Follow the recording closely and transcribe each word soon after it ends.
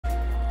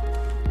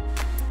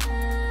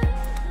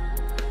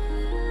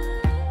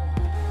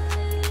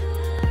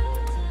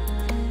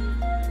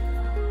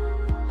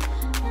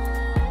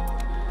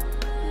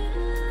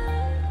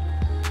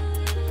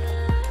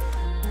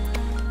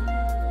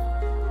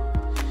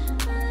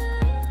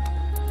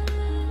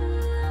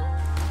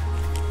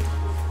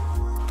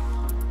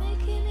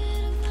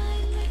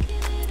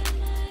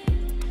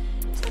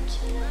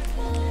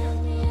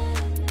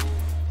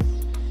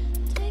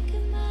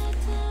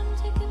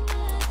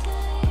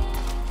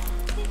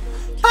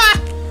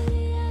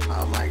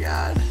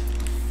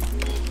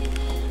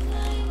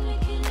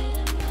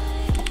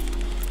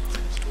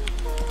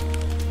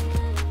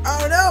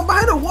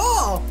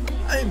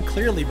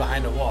clearly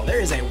behind a wall.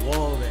 There is a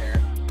wall there.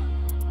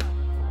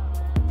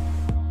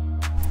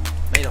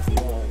 Made of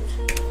wall.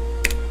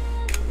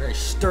 A very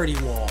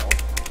sturdy wall.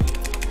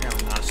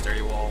 Apparently not a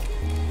sturdy wall.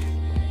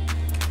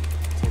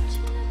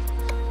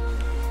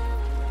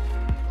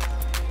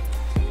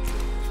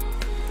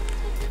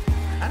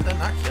 How did I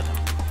not kill him?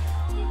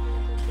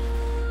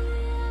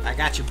 I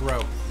got you,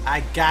 bro. I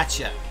got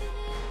you.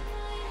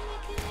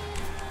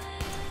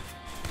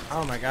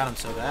 Oh my god, I'm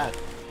so bad.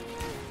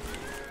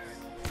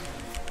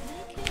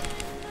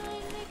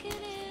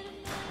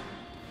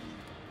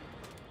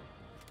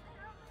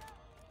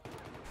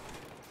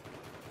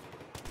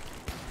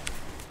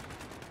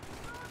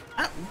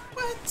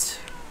 What?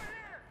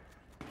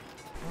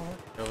 Oh,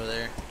 over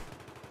there.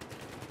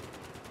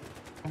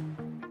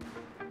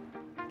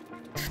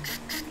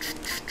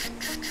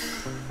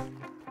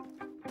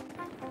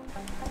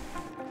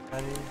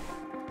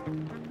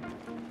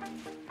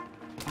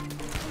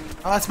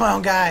 Oh, that's my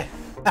own guy.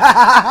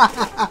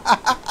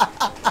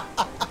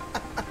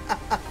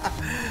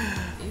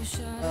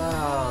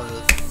 Oh,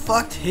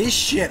 fucked his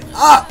shit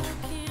up.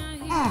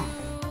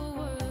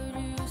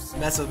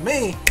 Mess with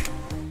me.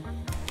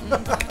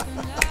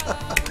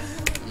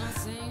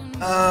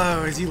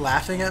 Oh, is he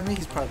laughing at me?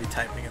 He's probably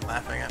typing and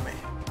laughing at me.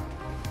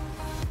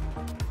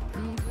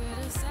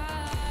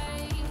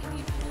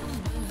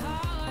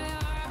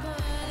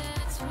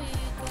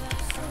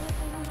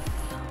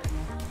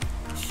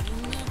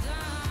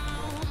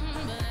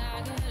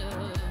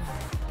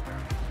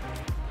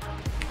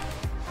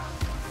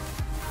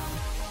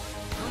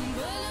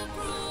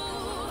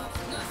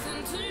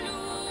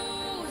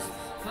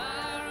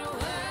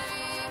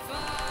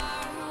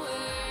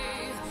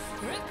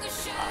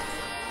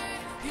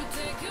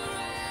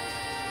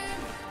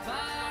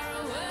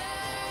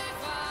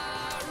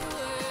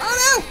 Oh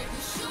no!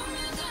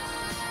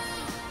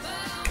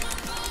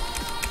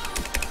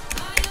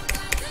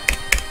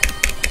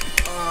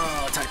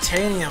 Oh,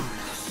 titanium.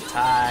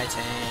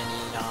 Titanium.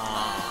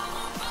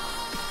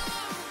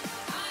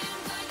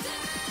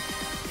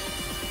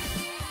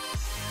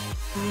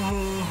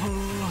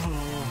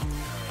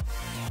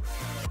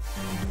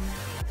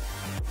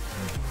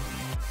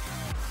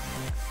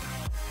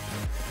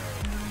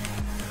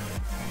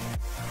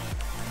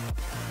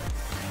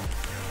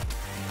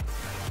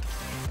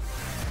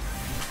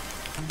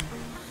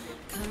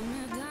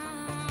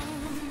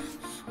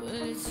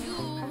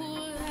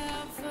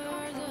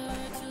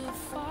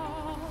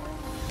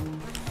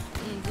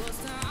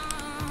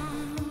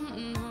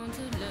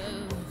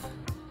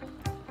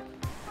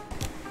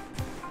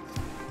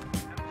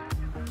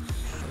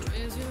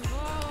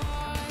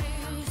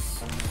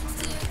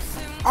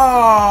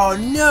 Oh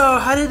no,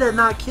 how did that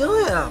not kill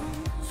him?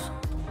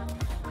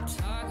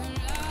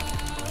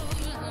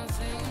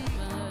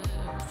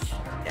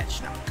 Yeah,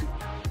 schnapp.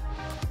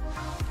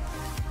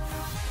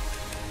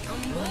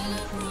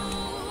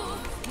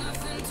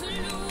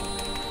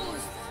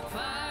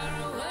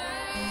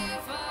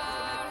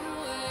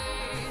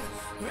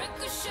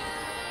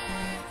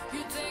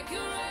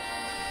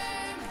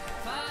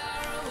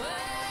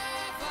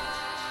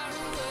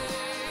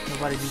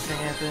 Nobody beat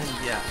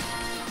Anthem? Yeah.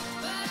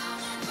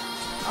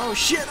 Oh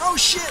shit! Oh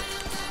shit!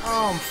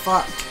 Oh, I'm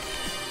fucked.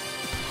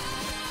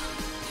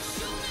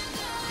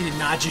 He did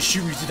not just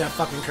shoot me through that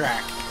fucking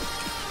crack.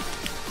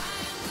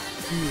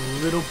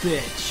 You little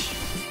bitch.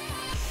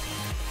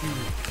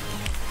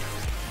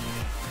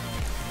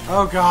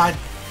 Oh god.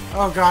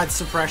 Oh god,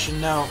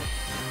 suppression, no.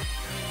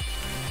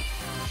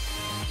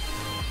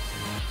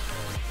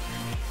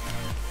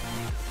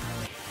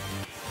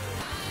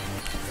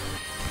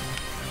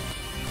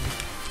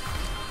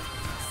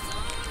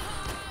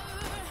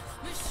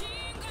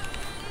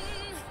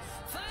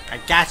 I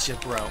gotcha,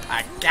 bro.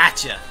 I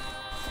gotcha.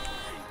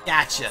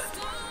 Gotcha.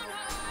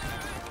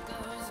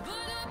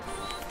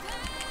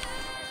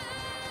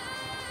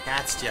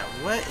 Gotcha.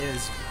 What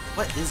is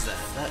that?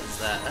 That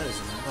is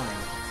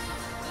annoying.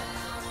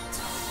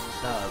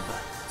 Sub.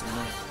 It's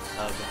annoying.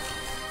 Sub.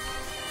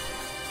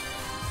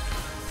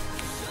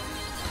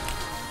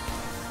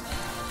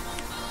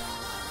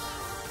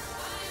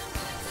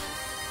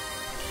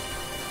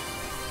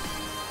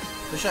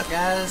 Push up,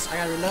 guys. I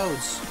got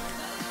reloads.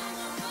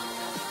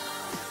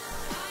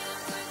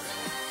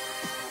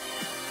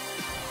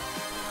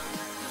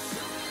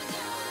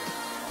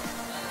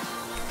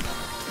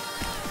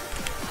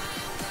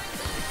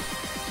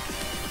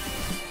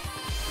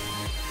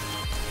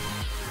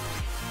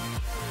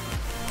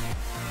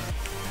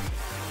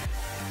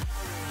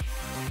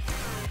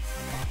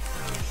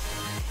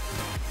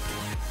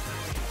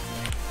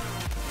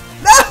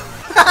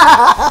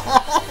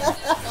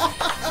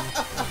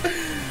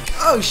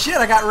 Oh shit,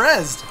 I got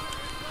rezzed.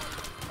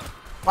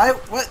 Why?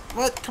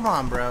 What? Come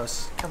on,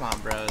 bros. Come on,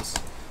 bros.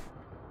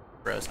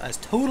 Bros, I was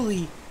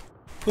totally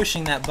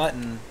pushing that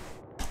button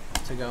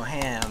to go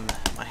ham.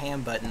 My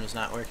ham button was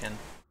not working.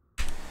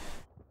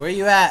 Where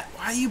you at?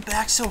 Why are you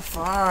back so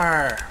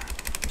far?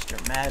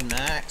 Mr. Mad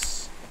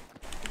Max.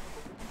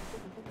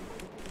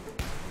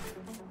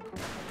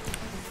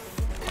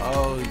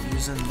 Oh,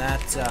 using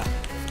that,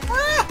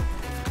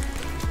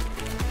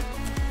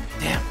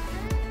 Damn.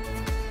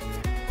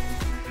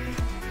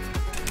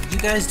 You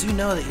guys do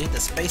know that you hit the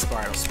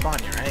spacebar, it'll spawn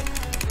you, right?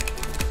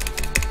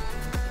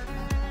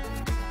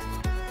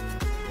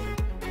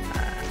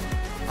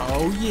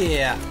 Oh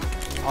yeah.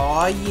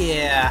 Oh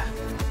yeah.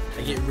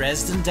 I get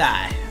rezzed and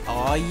die.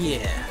 Oh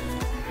yeah.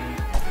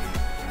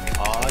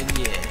 Oh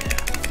yeah.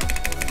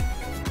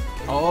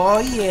 Oh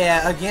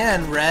yeah.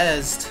 Again,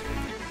 rezzed.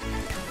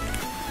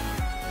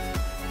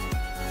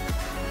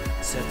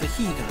 Except that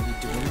he gonna be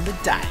doing the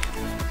die.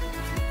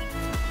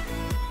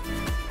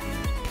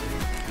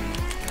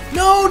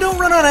 No, don't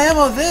run out of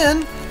ammo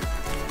then!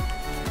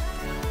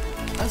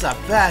 That's a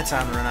bad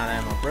time to run out of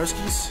ammo,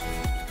 broskies.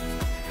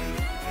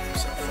 I'm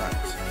so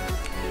fucked.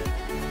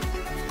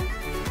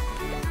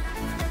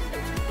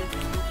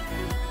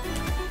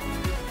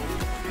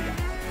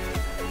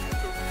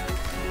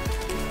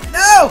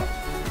 No!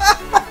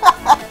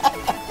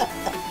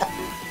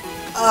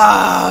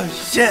 Oh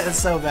shit, that's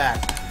so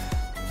bad.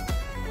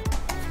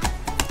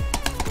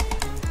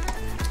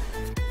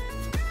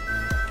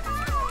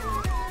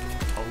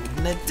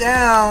 Holding it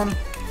down.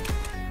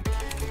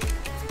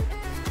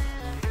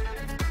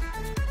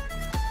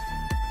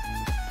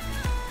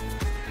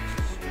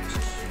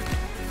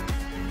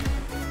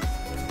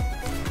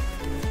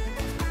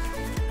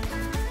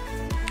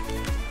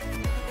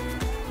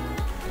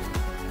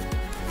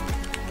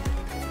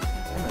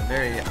 I'm in a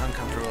very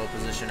uncomfortable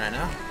position right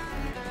now.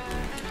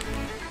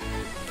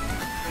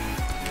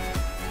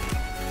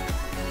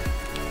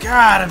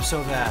 God, I'm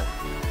so bad.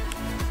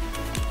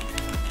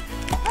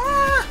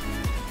 Ah!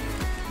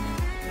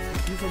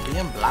 Thank you for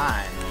being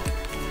blind.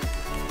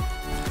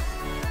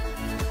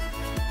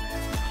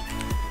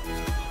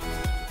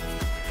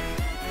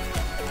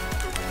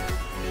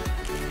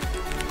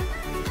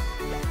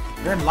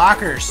 They're in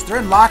lockers. They're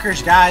in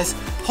lockers, guys.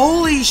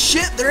 Holy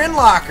shit, they're in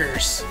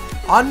lockers.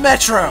 On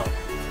Metro.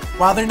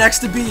 While they're next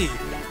to B.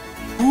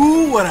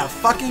 Who would have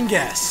fucking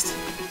guessed?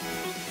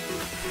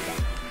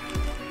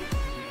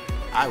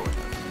 I would have.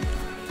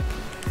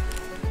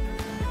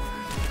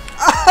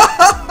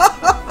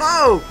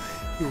 Oh!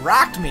 He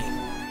rocked me.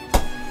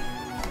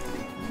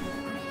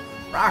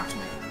 Rocked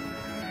me.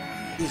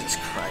 Jesus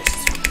Christ.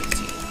 It's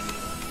 15.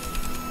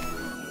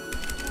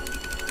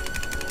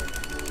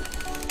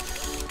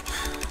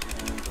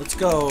 Let's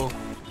go.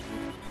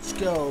 Let's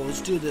go.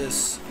 Let's do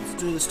this. Let's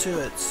do this to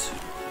it.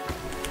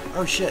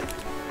 Oh shit.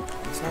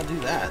 Let's not do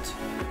that.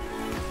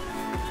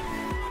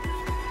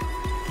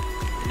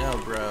 No,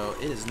 bro.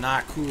 It is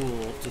not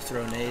cool to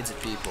throw nades at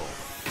people.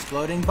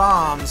 Exploding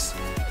bombs.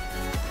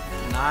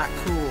 Not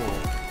cool.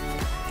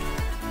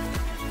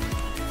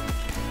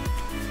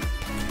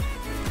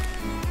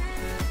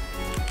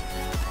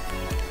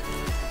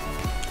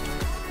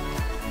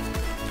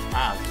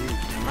 Wow, dude.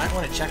 You might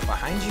want to check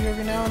behind you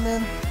every now and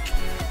then.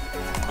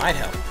 Might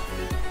help.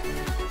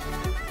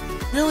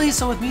 Really?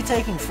 So with me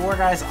taking 4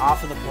 guys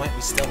off of the point,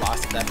 we still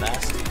lost it that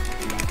fast?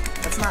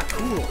 That's not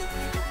cool.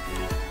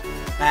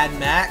 Mad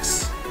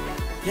Max.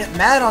 Get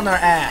mad on their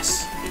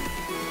ass.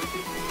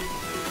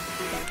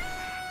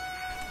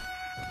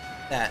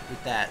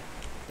 With that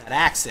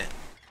accent.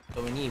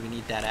 But we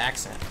need that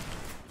accent.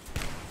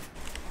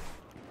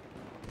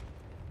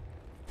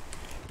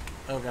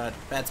 Oh god,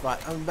 bad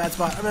spot. I'm in a bad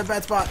spot. I'm in a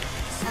bad spot.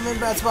 I'm in a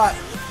bad spot.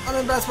 I'm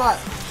in a bad spot.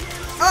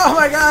 Oh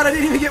my god, I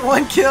didn't even get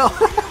 1 kill.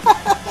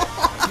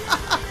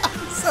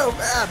 So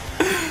bad.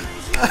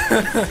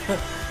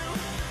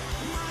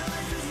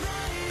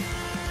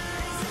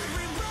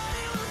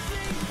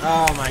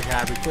 Oh my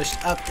god, we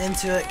pushed up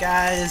into it,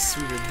 guys.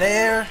 We were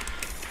there.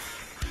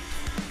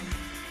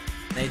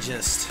 They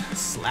just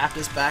slapped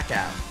us back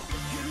out.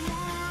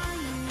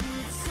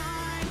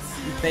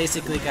 We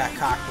basically got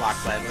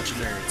cock-blocked by a bunch of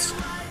nerds.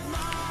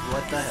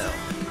 What the hell?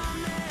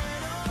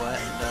 What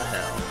the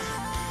hell?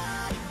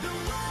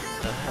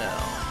 The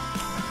hell?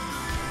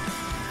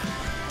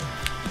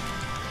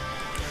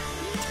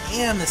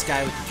 Damn, this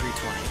guy with the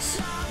 320s.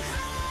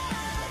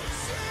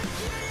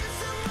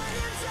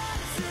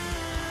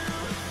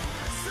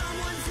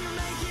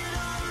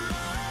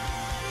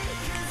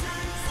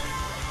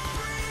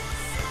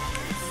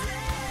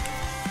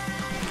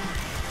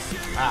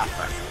 Ah,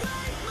 fuck.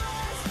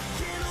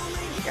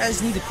 You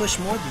guys need to push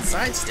more than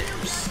side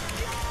stairs.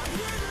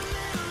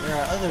 There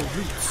are other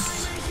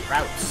routes.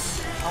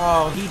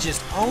 Oh, he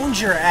just owned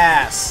your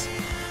ass.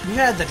 You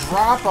had the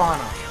drop on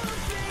him.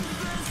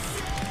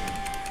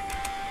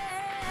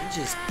 He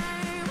just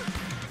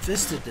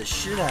fisted the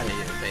shit out of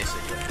you,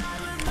 basically.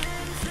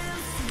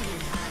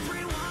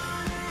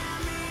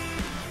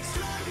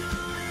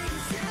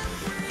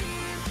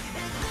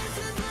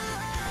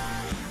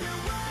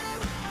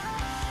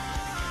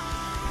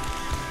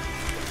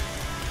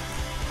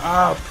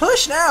 Oh,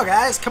 push now,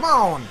 guys. Come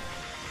on.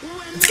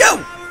 Let's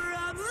go.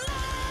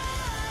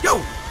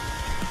 Go.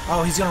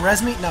 Oh, he's gonna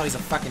res me? No, he's a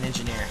fucking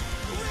engineer.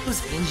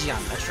 Who's Engie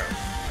on Metro?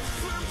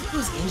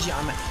 Who's Engie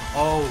on Metro?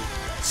 Oh,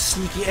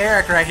 sneaky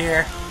Eric right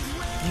here.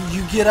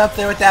 You get up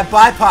there with that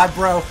bipod,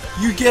 bro.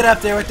 You get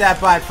up there with that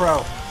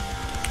bipro.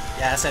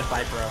 Yeah, I said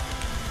bipro.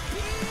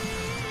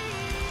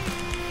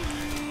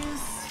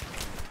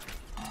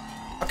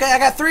 Okay, I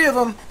got 3 of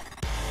them.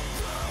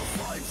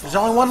 There's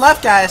only 1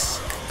 left, guys.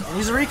 And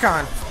he's a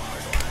recon.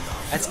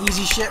 That's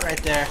easy shit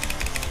right there.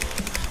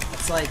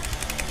 That's like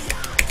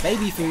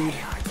baby food.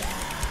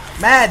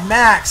 Mad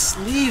Max,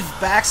 leave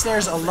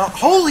Backstairs alone.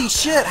 Holy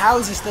shit, how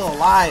is he still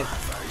alive?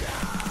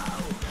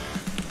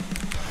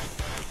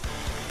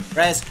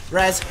 Res.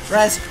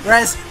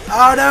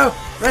 Oh no!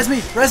 Res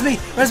me,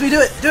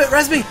 do it,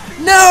 res me!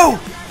 No!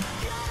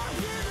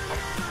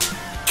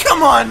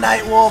 Come on,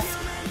 Nightwolf!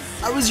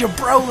 I was your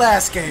bro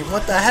last game,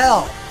 what the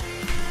hell?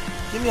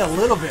 Give me a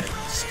little bit.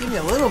 Just give me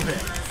a little bit.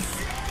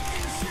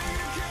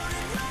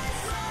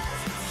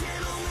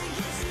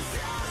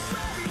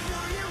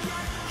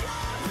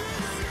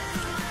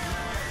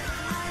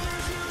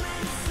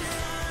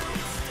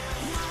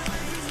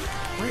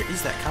 Where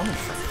is that coming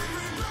from?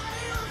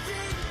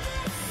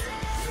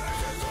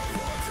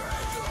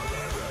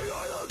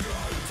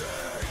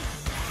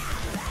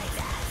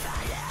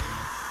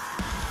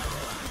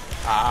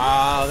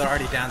 Oh, they're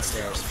already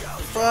downstairs.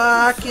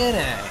 Fucking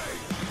A.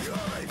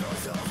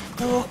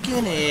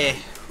 Fucking A.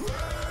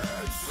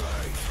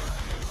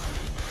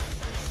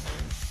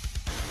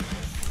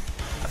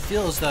 I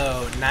feel as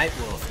though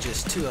Nightwolf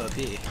just too OP.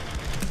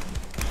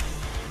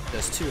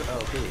 Just too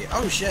OP.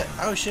 Oh shit,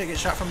 get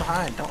shot from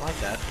behind. Don't like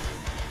that.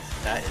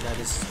 That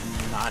is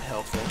not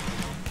helpful.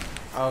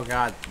 Oh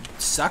god,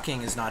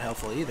 sucking is not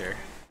helpful either.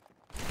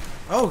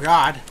 Oh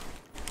god.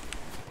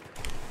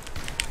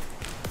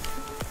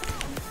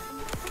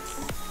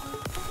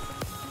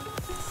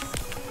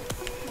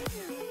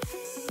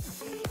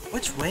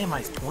 Which way am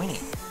I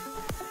pointing?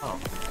 Oh.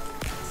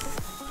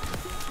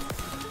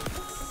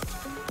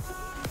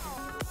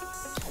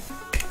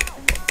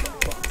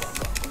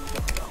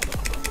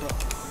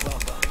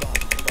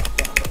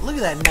 Look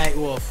at that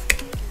Nightwolf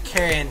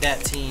carrying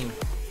that team.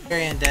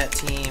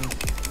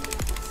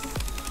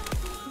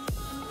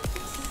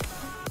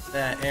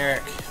 That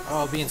Eric.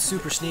 Oh, being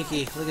super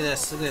sneaky. Look at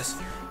this.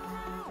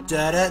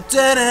 Da da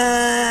da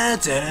da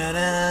da da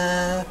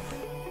da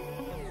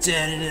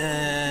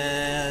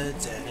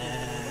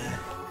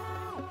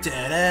da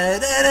da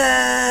da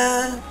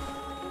da.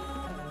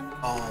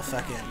 Oh,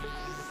 fucking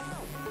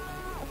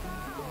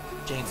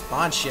James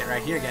Bond shit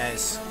right here,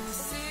 guys.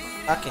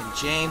 Fucking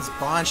James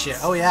Bond shit.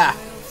 Oh yeah.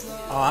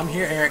 Oh, I'm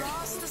here, Eric.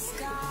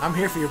 I'm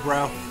here for you,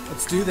 bro.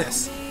 Let's do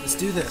this.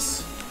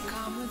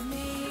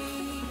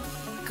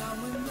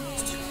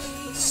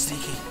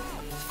 Sneaky.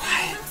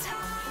 Quiet.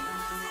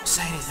 Don't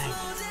say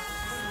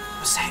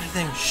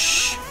anything.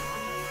 Shh.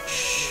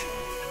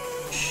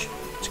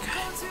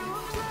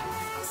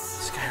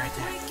 This guy right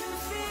there.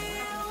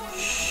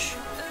 Shh.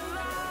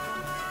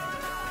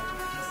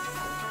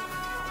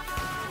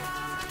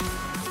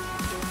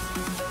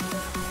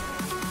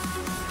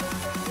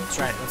 That's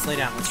right. Let's lay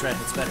down. That's right.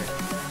 It's better.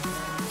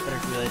 Better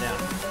if we lay down.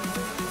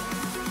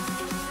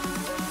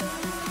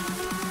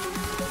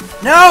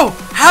 No!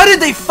 How did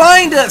they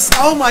find us?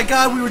 Oh my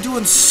god, we were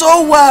doing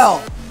so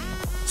well!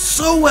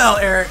 So well,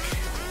 Eric.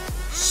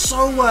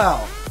 So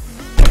well.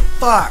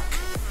 Fuck.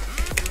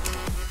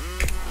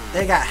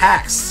 They got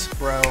hacks,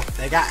 bro.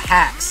 They got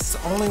hacks. It's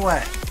the only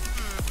way.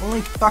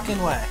 Only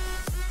fucking way.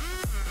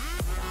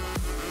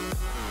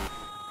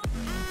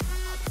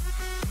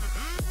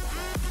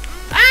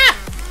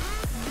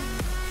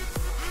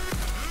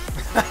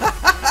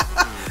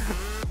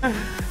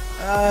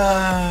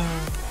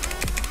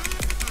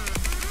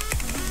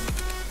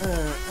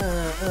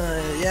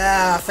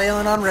 Yeah,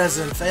 failing on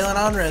resin.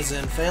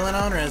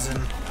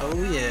 Oh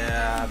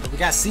yeah, but we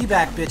got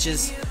C-back,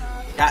 bitches.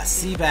 Got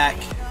C-back,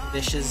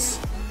 bitches.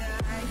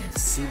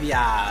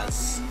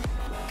 CBIs.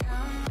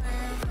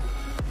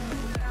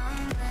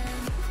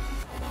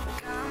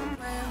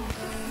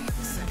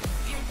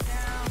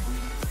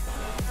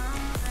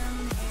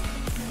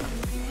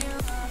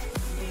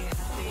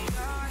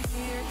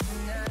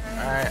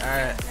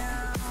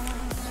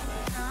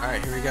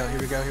 Alright, here we go.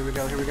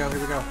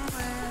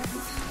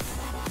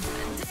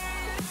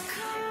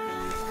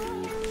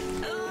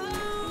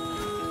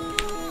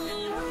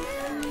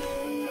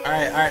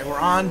 Alright, we're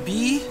on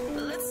B.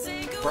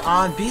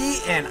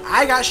 And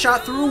I got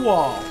shot through a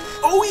wall.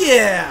 Oh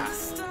yeah!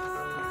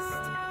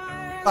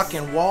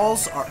 Fucking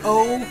walls are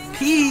OP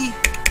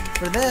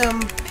for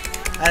them.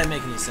 That didn't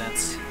make any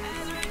sense.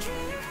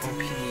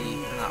 OP,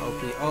 not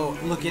OP. Oh,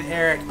 look at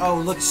Eric. Oh,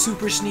 look,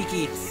 super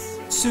sneaky.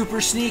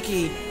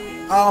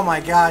 Oh my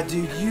god,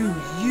 dude, you.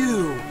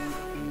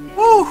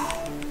 Woo!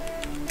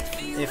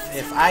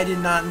 If I did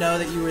not know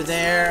that you were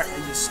there,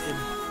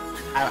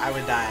 I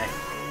would die.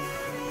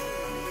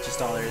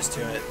 Just all there is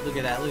to it. Look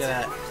at that.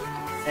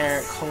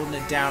 Eric holding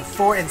it down.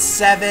 4 and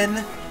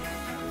 7.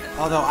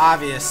 Although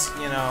obvious,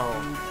 you know,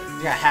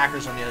 you got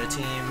hackers on the other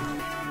team.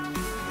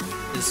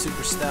 This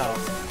super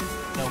stealth.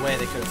 No way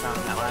they could have found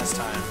him that last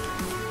time.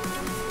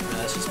 I mean,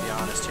 let's just be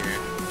honest here.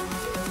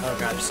 Oh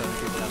god, there's so many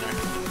people down there.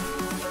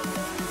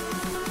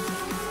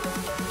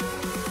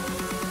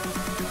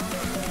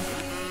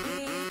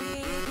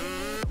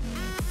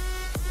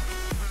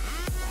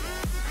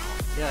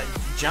 Yeah,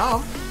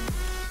 jump.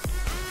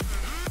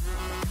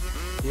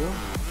 You?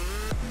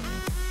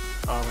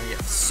 Oh, I'm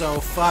So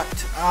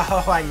fucked.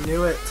 Oh, I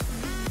knew it.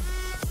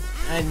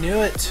 I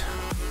knew it.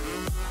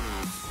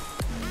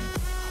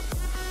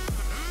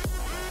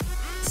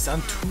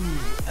 Santu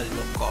a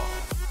loco.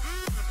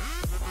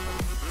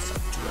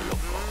 Santu a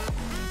loco.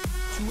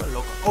 Santu a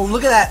loco. Oh,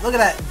 look at that. Look at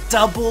that.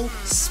 Double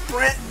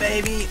sprint,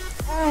 baby.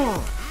 We're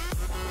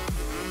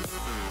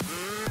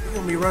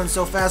gonna be running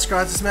so fast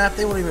across this map,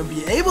 they won't even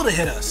be able to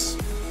hit us.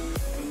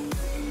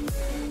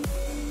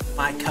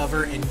 My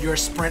cover and your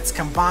sprints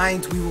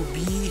combined, we will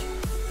be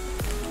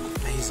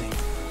amazing.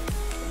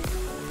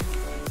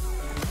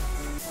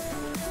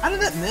 How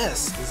did that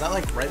miss? Is that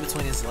like right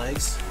between his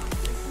legs?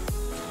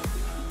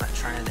 I'm not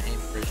trying to aim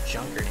for his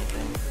junk or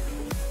anything.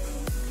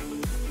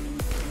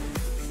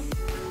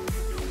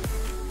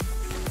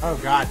 Oh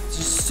god,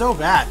 just so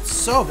bad,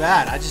 so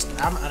bad.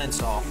 I'm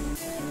uninstall.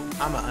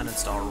 I'm gonna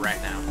uninstall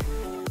right now.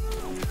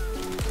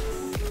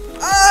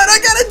 Oh, and I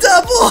got a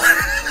double!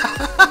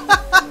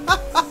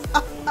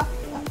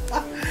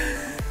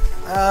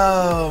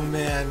 Oh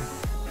man.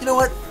 You know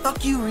what?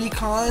 Fuck you,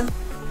 Recon.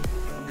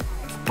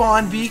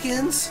 Spawn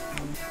beacons.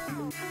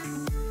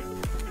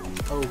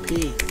 OP.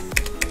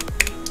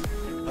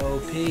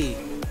 OP.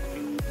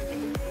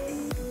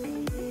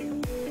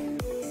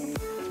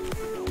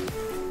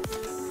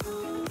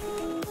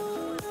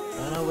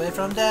 Run away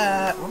from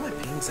that. Where are my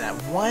pings at?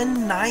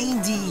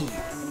 190.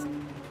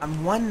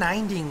 I'm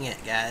 190ing it,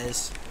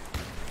 guys.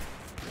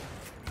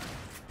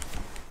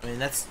 I mean,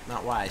 that's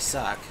not why I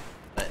suck,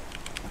 but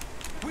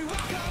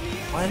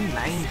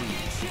 190.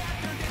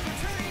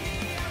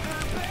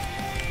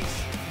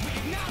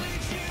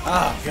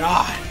 Oh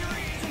god.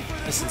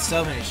 Missing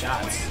so many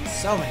shots.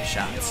 So many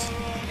shots.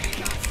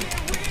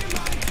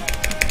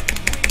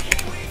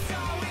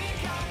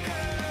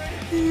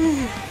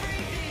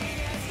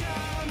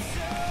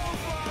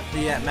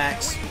 Where you at,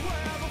 Max?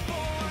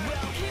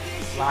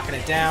 Locking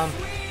it down.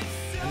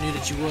 I knew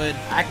that you would.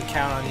 I can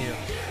count on you.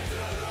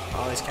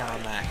 Always count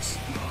on Max.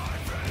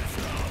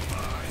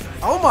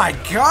 Oh my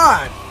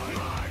god!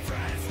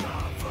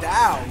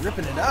 Dow,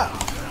 ripping it up.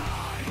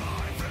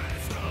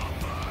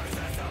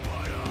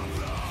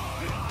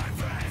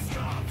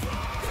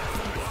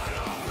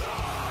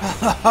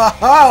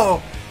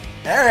 Oh,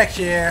 Eric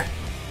here.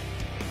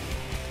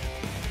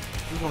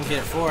 He's gonna get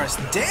it for us.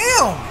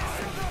 Damn!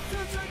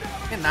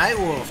 Look at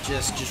Nightwolf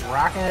just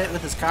rocking it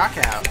with his cock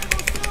out.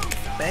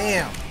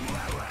 Bam!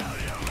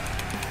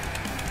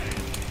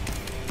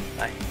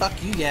 Like,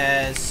 fuck you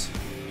guys.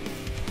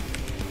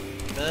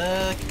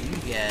 Fuck you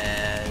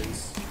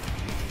guys.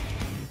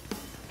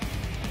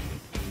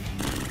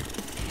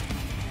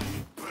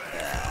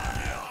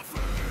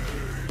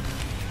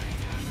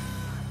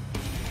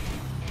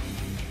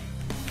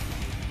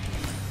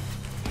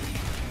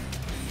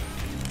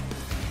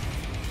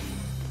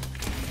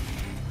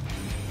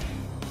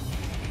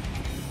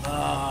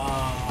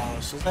 Oh,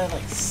 so is that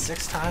like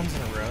 6 times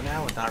in a row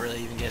now with not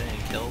really even getting any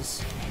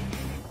kills?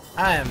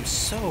 I am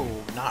so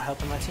not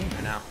helping my team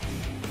right now.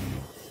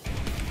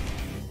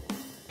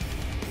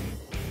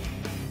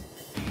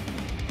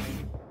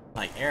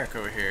 Like Eric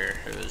over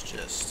here, who is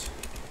just...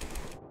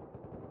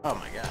 Oh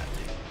my god,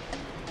 dude.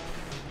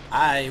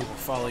 I will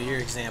follow your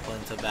example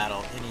into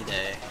battle any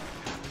day.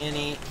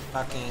 Any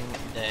fucking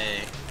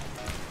day.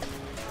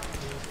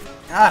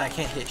 God, I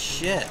can't hit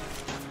shit.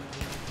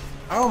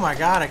 Oh my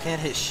god, I can't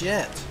hit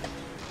shit.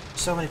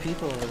 So many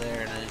people over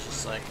there, and it's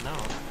just like, no,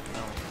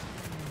 no.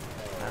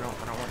 I don't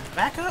want to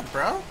back up,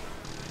 bro.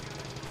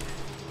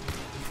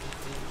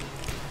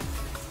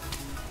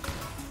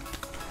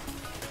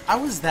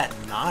 How is that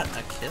not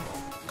a kill?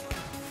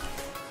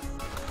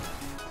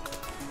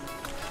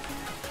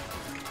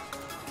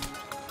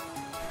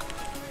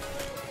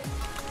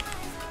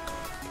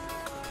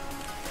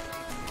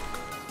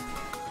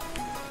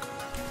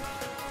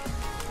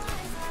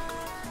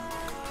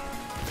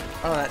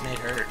 Oh, that nade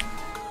hurt.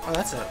 Oh,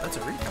 that's a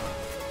recon.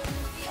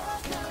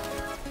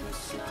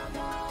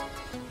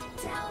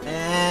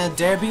 And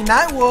there be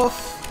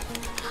Nightwolf.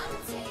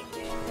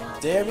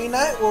 There be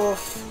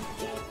Nightwolf.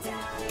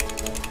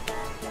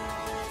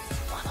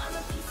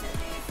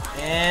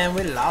 And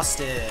we lost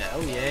it.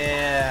 Oh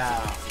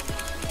yeah.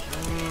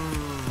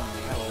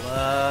 I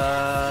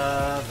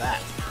love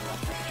that.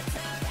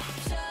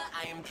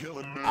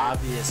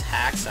 Obvious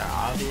hacks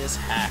are obvious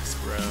hacks,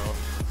 bro.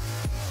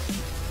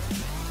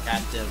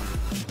 Got them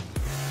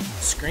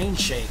screen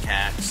shake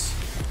hacks.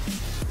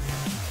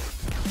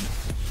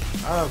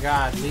 Oh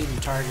god, leading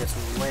targets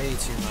way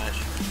too much.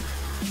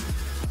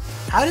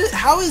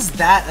 How is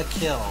that a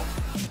kill?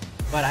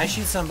 But I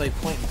shoot somebody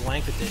point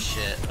blank with this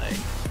shit, like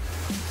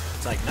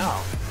it's like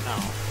no.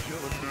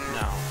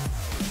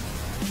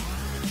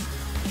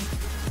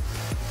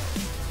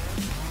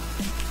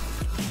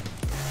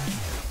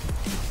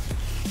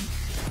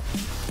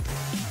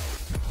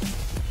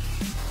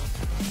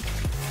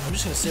 I'm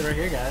just gonna sit right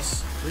here,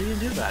 guys. What are you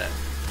gonna do about it?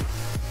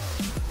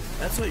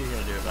 That's what you're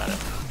gonna do about it.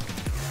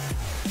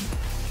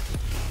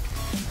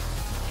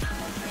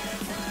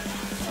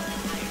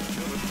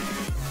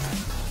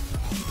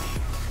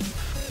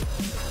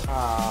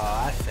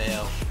 Oh, I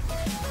failed.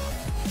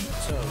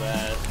 So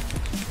bad.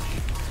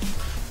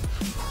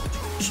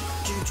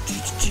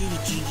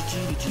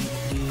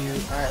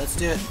 Alright, let's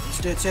do it. Let's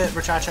do it to it,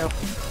 muchacho.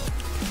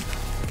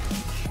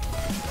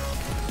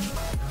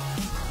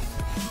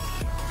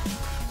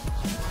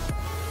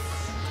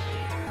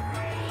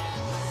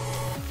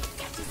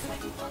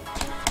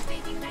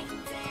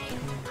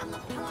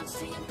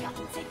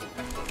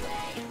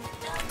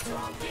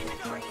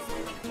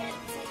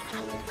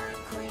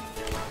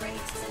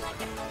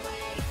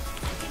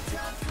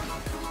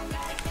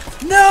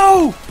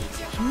 No!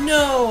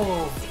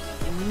 No!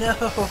 No!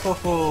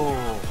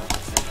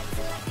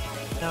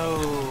 No!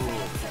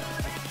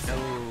 No!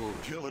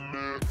 Killing me.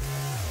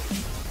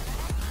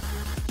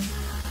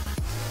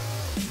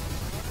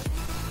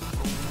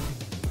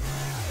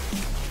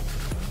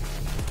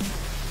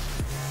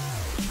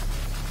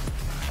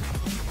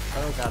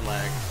 Oh god,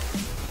 lag.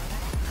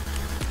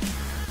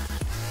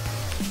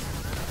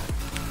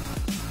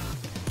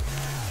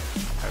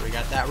 Alright, we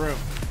got that room.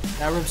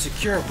 That room's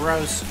secure,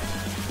 bros.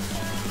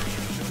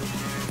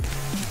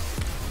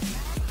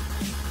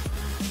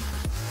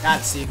 Got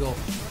it, Seagull.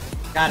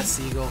 Got it,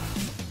 Seagull.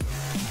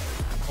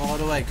 Go all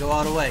the way, go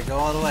all the way, go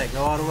all the way,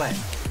 go all the way.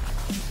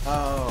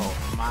 Oh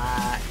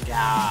my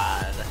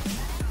god.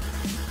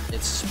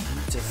 It's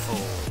beautiful.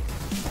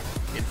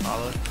 Get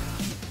followed?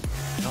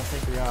 I don't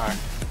think we are.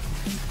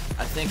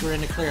 I think we're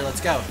in the clear.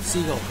 Let's go.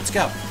 Seagull, let's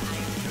go.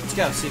 Let's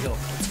go, Seagull.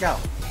 Let's go.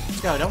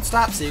 Let's go. Don't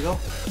stop, Seagull.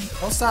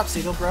 Don't stop,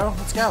 Seagull, bro.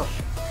 Let's go.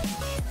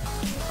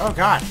 Oh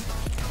god.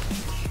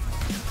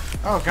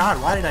 Oh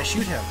god, why did I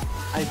shoot him?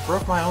 I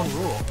broke my own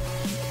rule.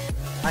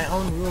 My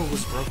own rule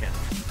was broken.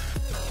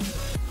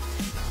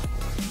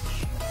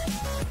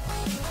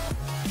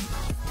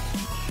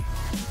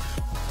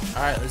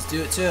 Alright, let's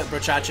do it to it,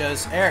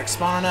 brochachos. Eric,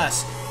 spawn on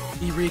us.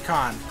 Be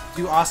recon.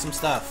 Do awesome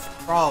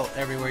stuff. Crawl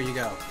everywhere you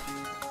go.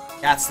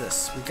 Gots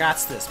this. We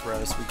gots this,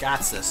 bros. We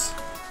gots this.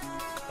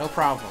 No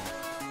problem.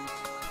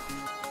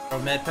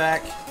 Throw med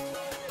pack.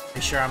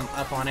 Make sure I'm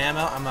up on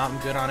ammo. I'm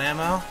good on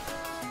ammo.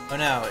 Oh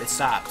no, it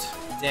stopped.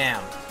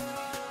 Damn.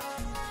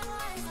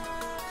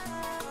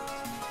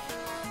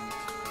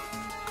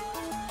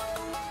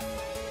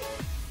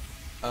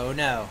 Oh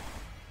no.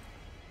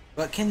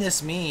 What can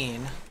this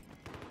mean?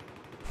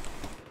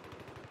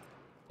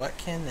 What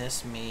can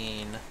this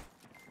mean?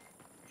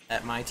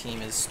 That my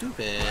team is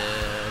stupid.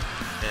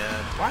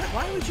 And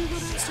why would you go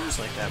downstairs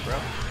like that, bro?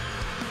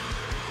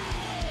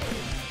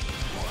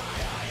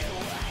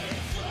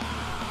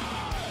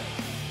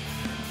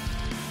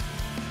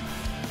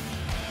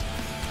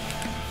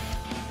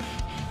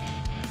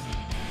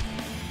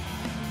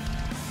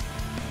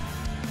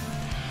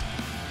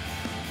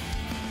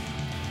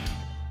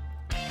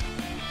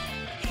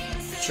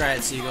 That's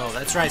right, Seagull.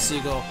 That's right,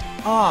 Seagull.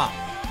 Ah,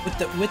 with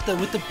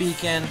the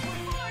beacon.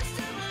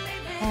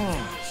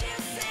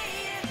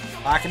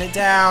 Locking it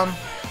down.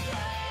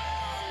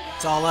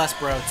 It's all us,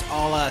 bro. It's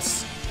all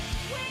us.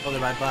 Oh, they're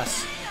by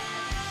bus.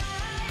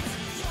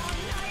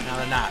 No,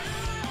 they're not.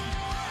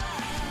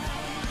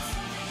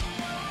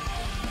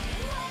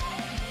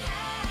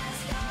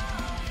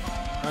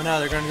 Oh no,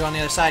 they're gonna go on the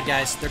other side,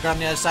 guys. They're going on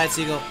the other side,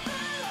 Seagull.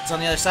 It's on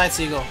the other side,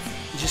 Seagull.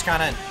 You just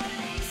got in.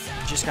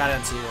 You just got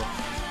in, Seagull.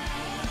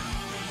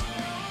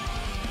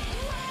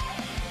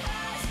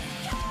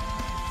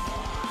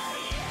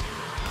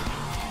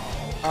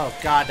 Oh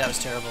god, that was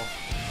terrible.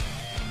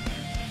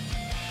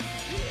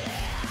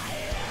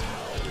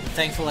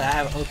 Thankfully, I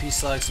have OP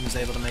slugs and was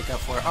able to make up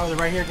for it. Oh, they're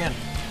right here again.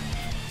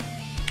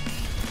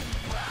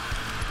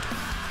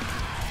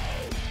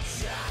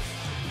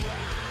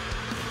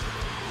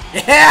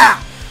 Yeah!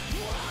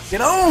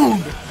 Get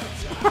owned!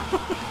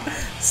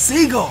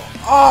 Seagull!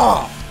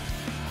 Oh!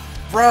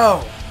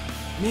 Bro!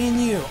 Me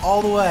and you,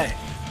 all the way.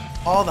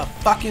 All the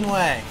fucking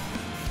way.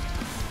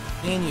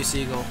 Me and you,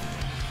 Seagull.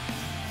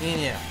 Me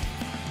and you.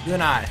 You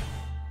and I.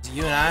 Is it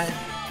you and I?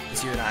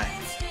 It's you and I.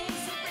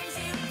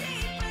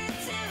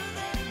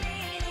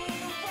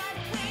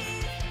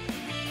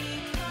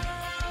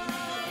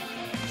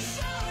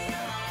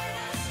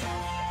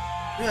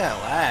 Look at that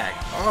lag.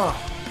 Oh.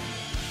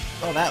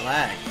 Oh, that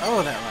lag.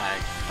 Oh, that lag.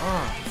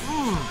 Oh.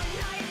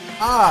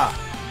 Ah.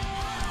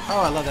 Oh,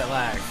 I love that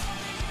lag.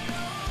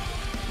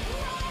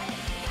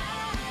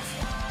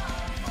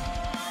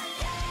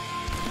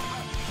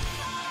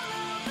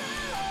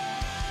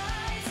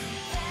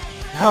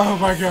 Oh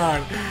my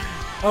god.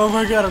 Oh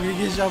my god, I'm gonna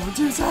get shot from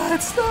two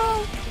sides.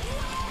 No.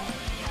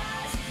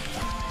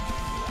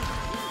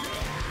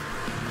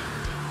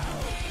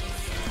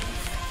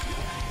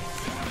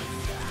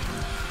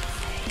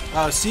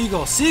 Oh,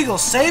 Seagull. Seagull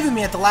saving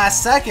me at the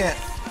last second.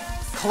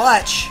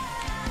 Clutch.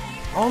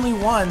 Only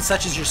one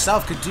such as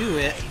yourself could do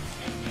it.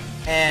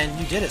 And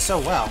you did it so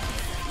well.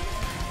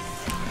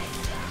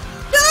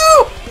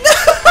 No!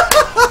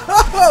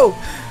 No!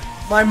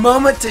 My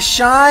moment to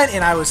shine,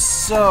 and I was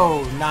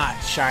so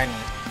not shiny.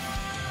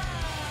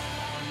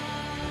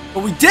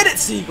 But we did it,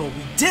 Seagull!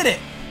 We did it!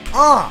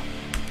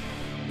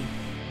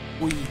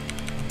 We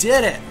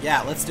did it!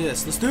 Yeah, let's do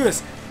this. Let's do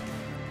this.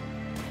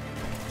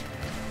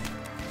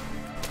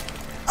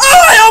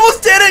 Oh, I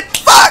almost did it!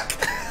 Fuck!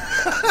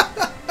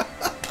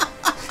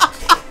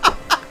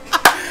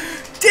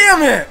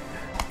 Damn it!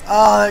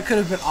 Oh, that could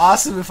have been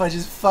awesome if I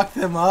just fucked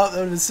them up. That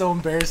would have been so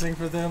embarrassing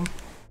for them.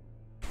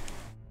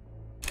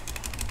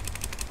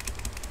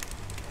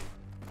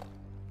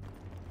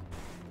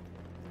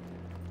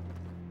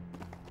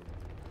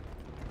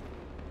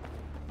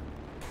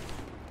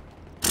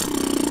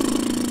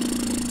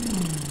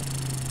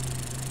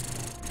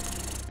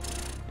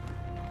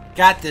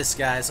 Got this,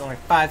 guys. Only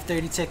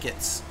 530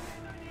 tickets.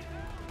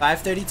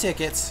 530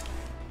 tickets.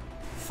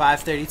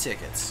 530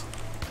 tickets.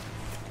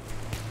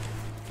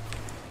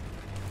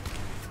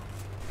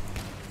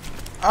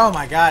 Oh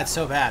my god,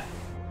 so bad.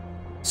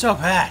 So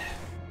bad.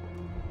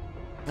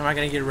 Am I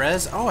gonna get a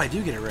res? Oh, I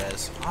do get a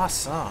res.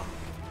 Awesome.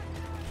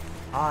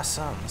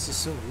 Awesome. This is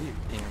so weird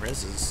getting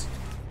reses.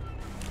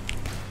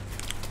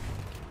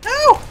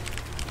 No!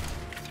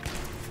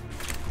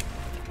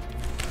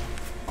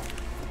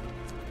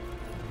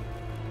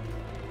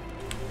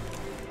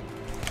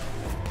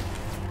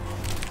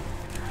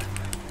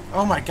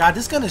 Oh my god,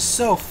 this gun is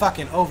so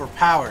fucking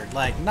overpowered.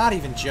 Like, not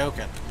even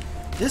joking.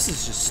 This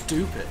is just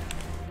stupid.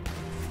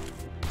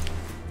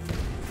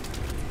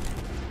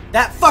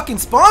 That fucking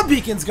spawn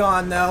beacon's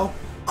gone, though.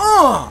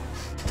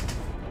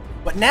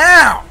 But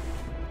now!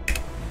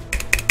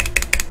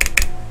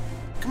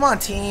 Come on,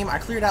 team. I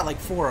cleared out like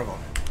 4 of them.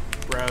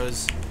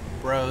 Bros.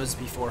 Bros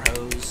before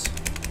hoes.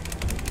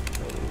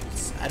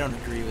 Hoes. I don't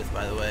agree with,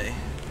 by the way.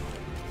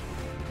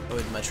 I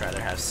would much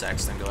rather have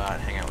sex than go out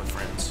and hang out with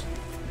friends.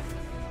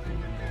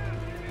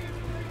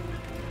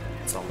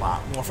 It's a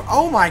lot more fun.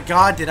 Oh my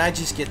god, did I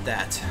just get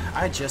that?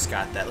 I just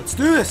got that. Let's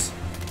do this!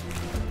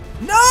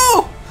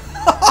 No!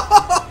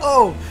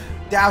 Oh!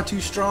 Dow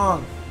too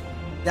strong.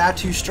 Dow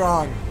too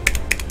strong.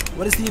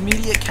 What is the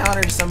immediate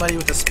counter to somebody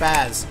with a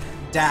SPAS?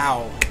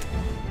 Dow.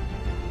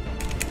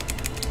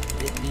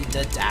 It needs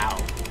a Dow.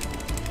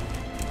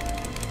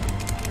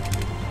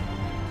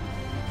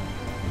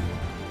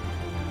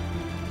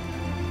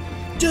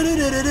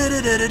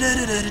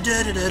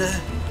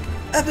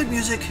 Epic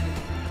music.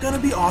 Gonna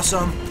be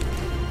awesome.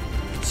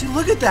 See,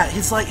 look at that.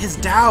 His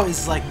Dow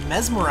is like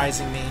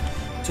mesmerizing me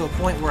to a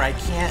point where I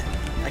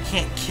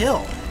can't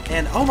kill.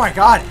 And oh my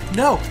god,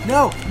 no,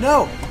 no,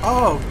 no.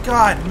 Oh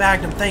god,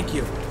 Magnum, thank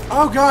you.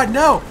 Oh god,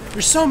 no.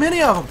 There's so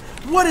many of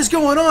them. What is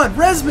going on?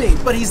 Res me.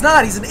 But he's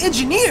not. He's an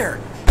engineer.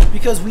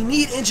 Because we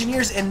need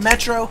engineers in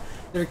Metro.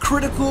 They're a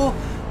critical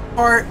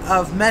part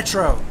of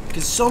Metro.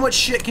 Because so much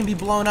shit can be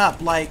blown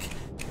up. Like,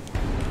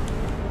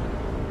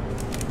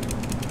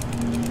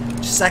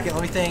 just a second,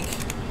 let me think.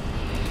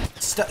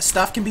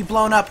 Stuff can be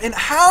blown up. And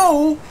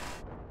how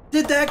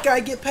did that guy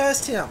get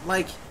past him?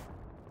 Like,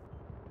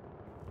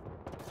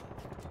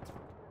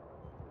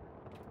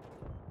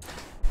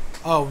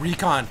 oh,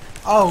 Recon.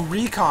 Oh,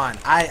 Recon.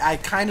 I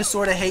kind of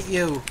sort of hate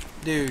you,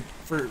 dude,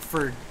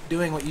 for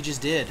doing what you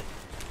just did.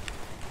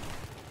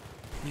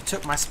 You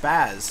took my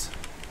SPAS.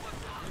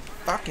 You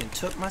fucking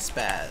took my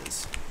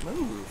SPAS.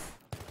 Move.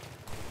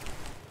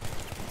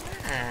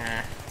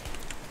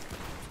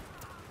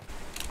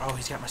 Oh,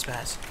 he's got my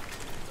SPAS.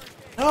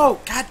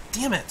 No! God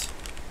damn it!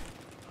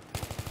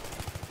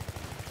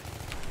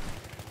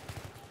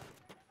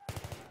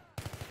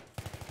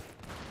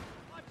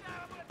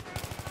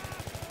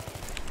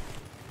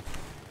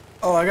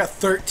 Oh, I got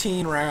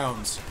 13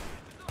 rounds.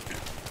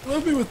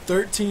 Love me with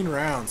 13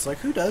 rounds. Like,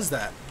 who does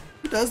that?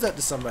 Who does that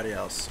to somebody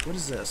else? What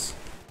is this?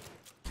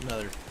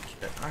 Another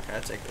shit. Okay,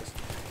 I'll take this.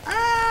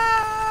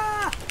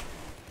 Ah!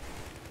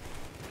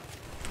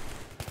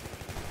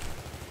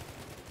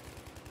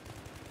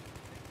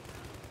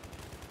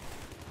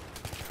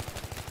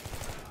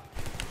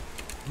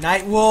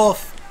 Night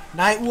Wolf!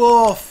 Night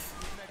Wolf!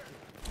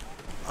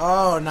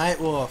 Oh, Night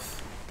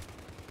Wolf.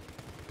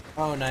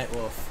 Oh, Night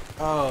Wolf.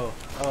 Oh,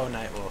 oh,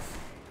 Night Wolf.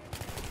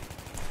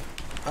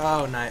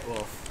 Oh, Night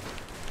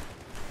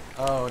Wolf.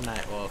 Oh,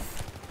 Night Wolf.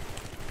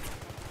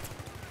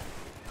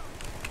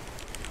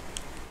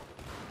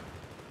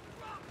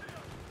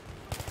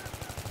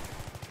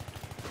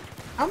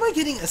 How am I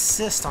getting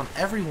assist on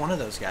every one of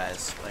those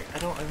guys? Like, I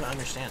don't even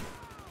understand.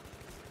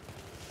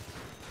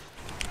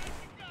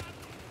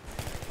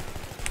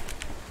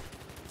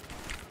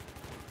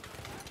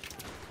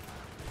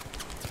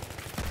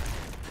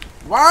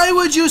 Why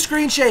would you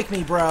screen shake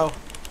me, bro?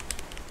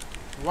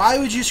 Why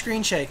would you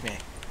screen shake me?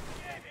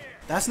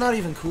 That's not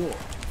even cool.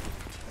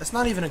 That's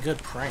not even a good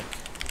prank.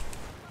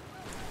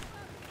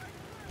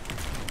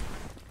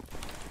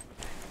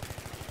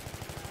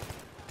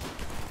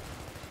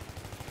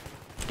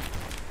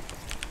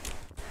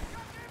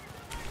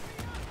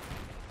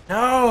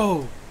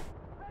 No!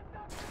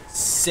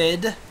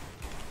 Sid?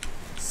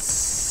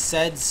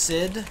 Sid?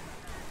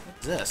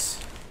 What's this?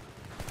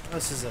 Oh,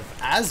 this is of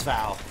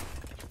Asval.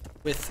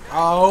 With,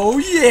 oh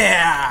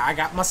yeah! I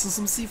got myself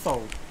some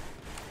C4.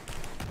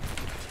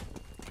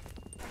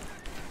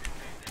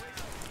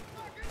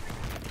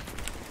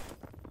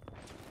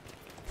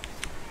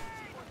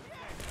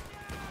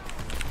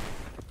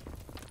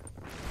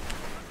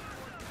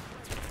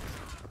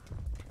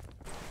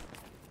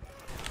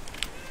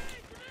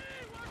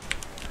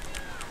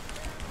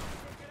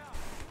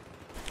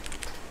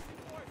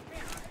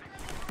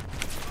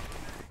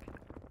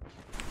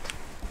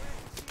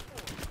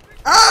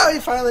 He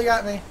finally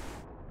got me.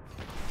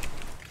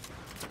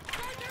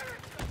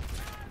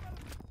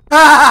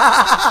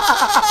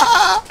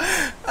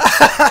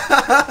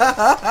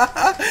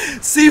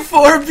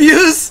 C4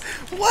 abuse?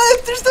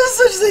 What? There's no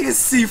such thing as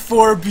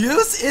C4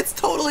 abuse. It's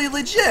totally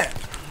legit.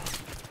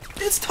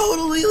 It's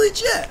totally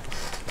legit.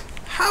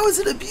 How is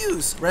it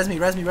abuse? Res me,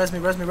 res me, res me,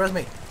 res me, res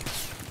me.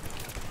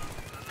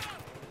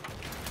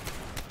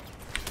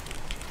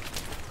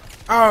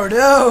 Oh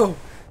no!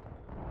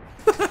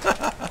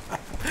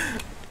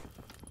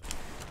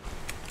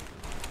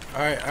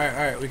 Alright, alright,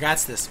 alright. We got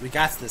this. We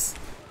got this.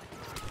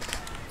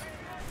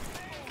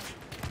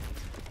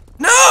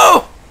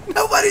 No!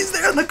 Nobody's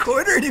there in the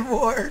corner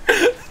anymore.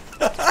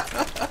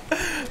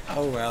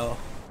 Oh well.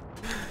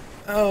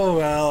 Oh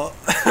well.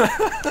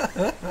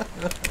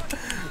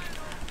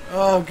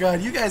 Oh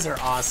god, you guys are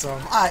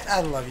awesome.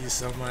 I love you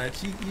so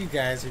much. You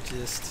guys are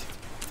just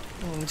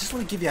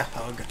want to give you a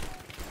hug.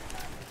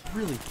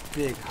 Really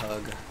big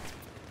hug.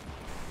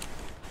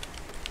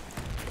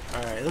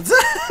 Alright, let's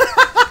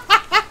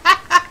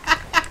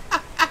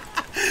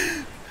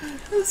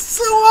It's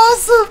so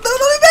awesome! No, let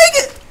me make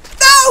it!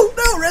 No!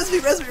 No! Res me,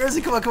 res me, res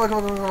me! Come on, come on, come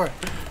on, come on, come on.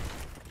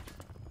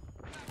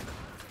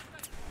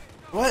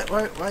 What?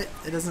 What?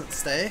 It doesn't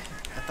stay?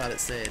 I thought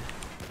it stayed.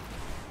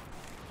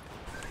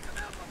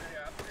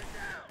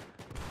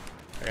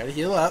 I gotta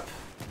heal up.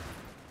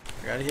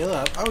 I gotta heal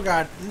up. Oh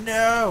god,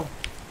 no!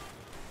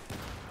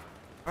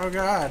 Oh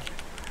god.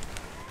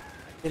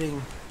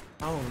 Getting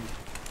owned.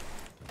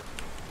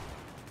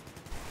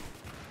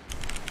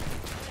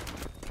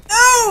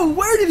 No!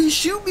 Where did he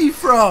shoot me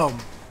from?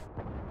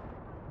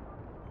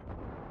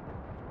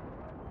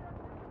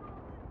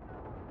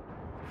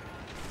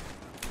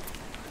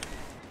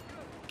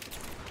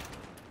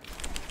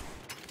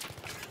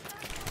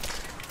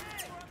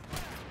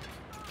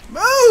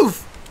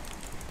 Move!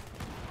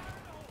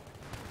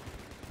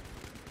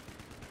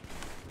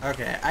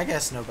 Okay, I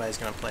guess nobody's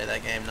gonna play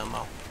that game no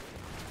more.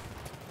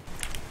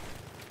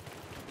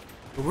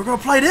 But we're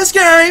gonna play this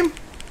game!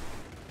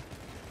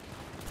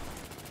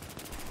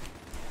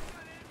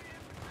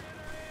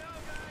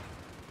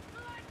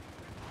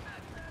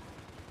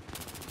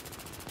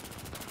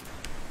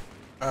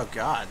 Oh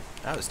god,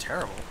 that was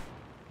terrible.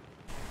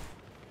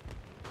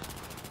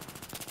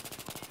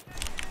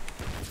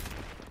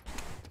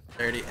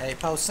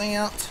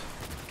 %.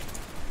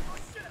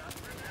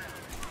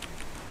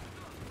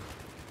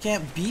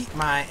 Can't beat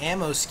my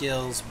ammo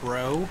skills,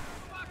 bro.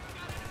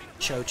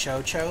 Cho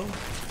cho cho.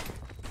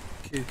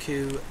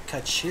 Cuckoo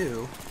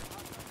kachu.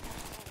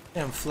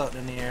 Get him floating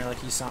in the air like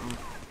he's something.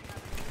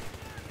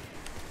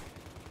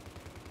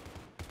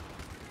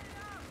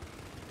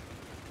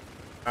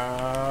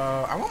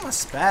 I want my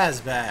SPAS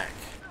back.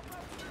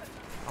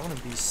 I want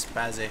to be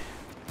spazzy.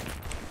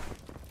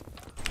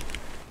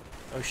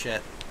 Oh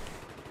shit.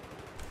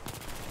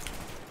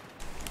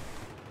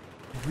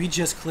 We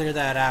just cleared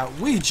that out.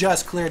 We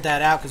just cleared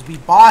that out because we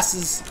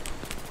bosses.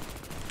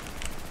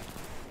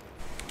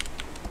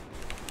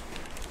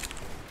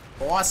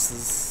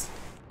 Bosses.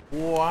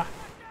 Bosses.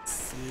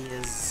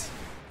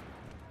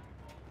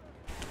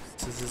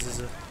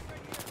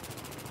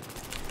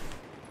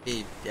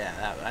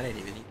 Yeah, I didn't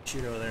even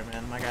shoot over there,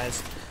 man. My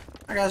guys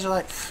are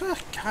like,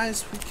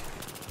 guys, we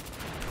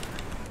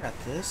got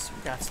this.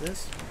 We got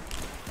this.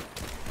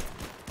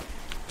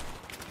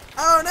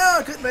 Oh no,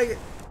 I couldn't make it.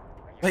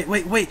 Wait.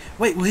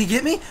 Will he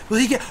get me? Will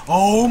he get?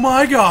 Oh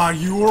my god,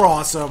 you were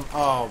awesome.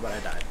 Oh, but I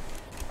died.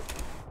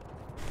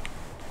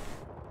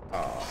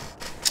 Oh.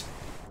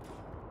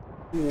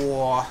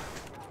 Whoa. I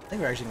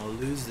think we're actually gonna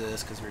lose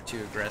this because we're too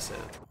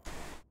aggressive.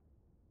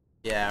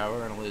 Yeah,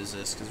 we're gonna lose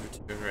this because we're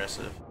too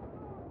aggressive.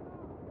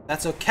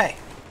 That's okay.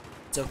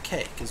 It's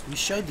okay, because we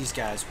showed these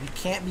guys we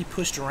can't be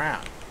pushed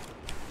around.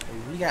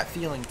 We got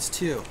feelings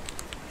too.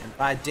 And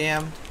by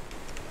damn,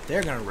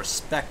 they're gonna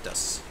respect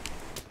us.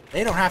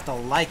 They don't have to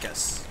like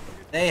us,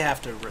 but they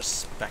have to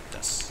respect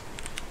us.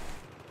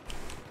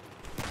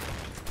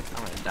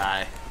 I'm gonna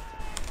die.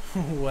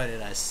 What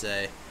did I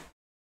say?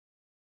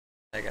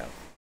 Like a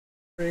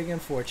friggin'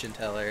 fortune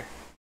teller.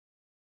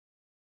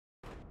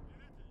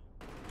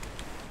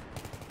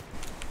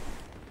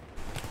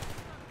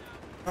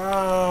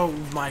 Oh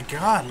my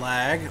god,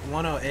 lag.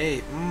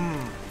 108.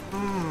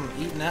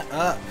 Eating that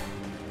up.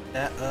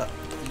 That up.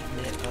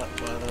 Eating it up.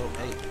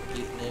 108.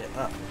 Eating it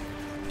up.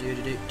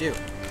 Do.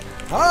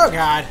 Oh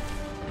god.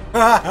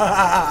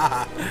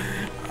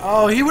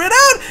 Oh, he went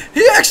out!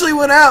 He actually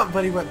went out,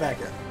 but he went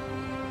back in.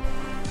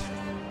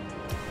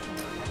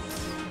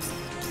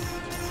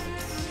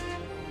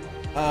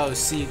 Oh,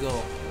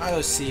 Seagull.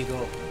 Oh,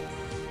 Seagull.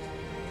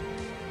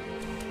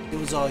 It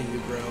was all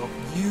you, bro.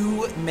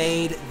 You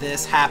made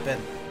this happen.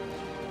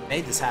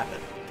 Made this happen.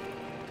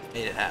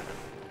 Made it happen.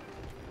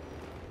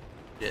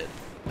 You did.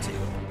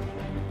 Seagull.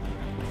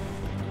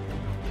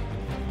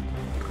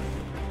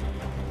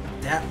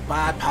 That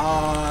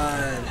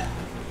bipod.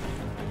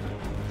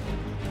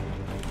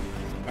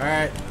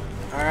 Alright.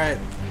 Alright.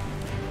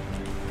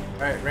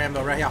 Alright,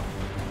 Rambo, right here.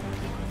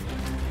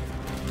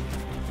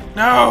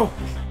 No!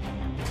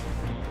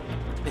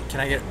 Can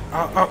I get...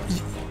 Oh.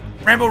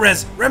 Rambo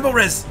res! Rambo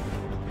res!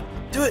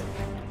 Do it!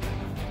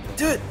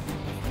 Do it!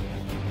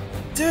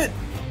 Do it!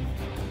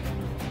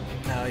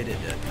 No, he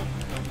didn't do it.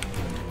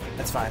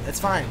 That's fine. That's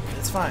fine.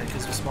 That's fine,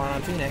 because we spawn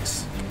on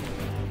Phoenix.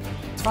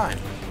 It's fine.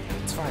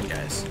 It's fine,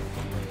 guys.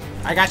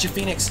 I got you,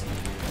 Phoenix!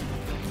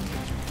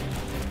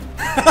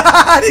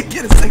 I didn't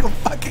get a single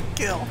fucking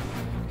kill!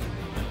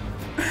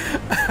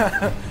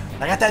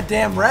 I got that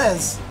damn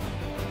res!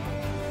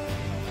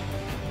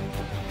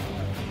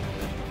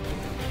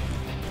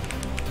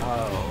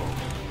 Oh.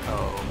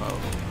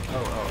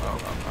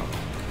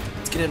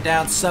 Let's get him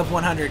down sub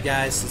 100,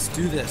 guys. Let's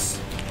do this.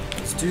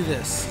 Let's do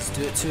this. Let's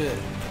do it to it.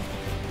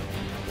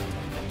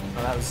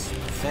 Oh, that was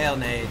fail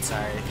nade.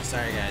 Sorry.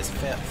 Sorry, guys.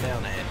 Fail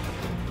nade.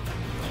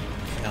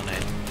 Fail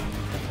nade.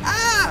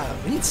 Ah!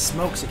 We need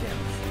smokes again.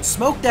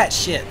 Smoke that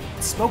shit.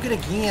 Smoke it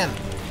again.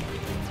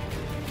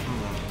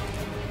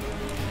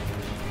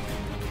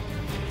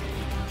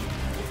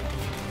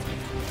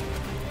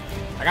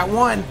 I got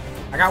one.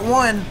 I got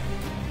one.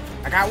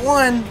 I got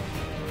one.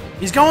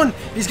 He's going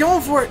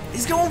for it.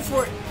 He's going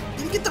for it.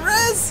 Did he get the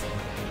res?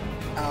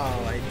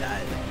 Oh, I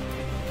died.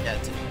 Yeah,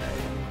 it did die.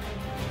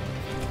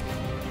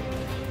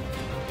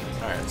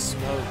 Alright,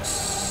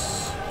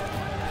 smokes.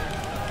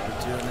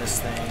 We're doing this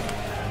thing.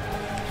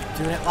 We're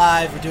doing it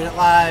live. We're doing it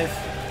live.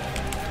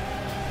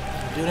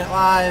 We're doing it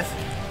live.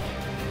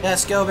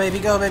 Yes, go, baby,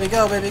 go, baby,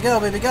 go, baby, go,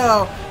 baby,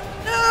 go.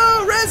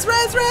 No, res,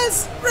 res,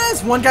 res,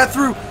 res. One got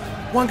through.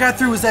 One got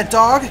through. Was that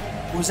dog?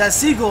 Or was that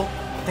seagull?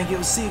 I think it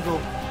was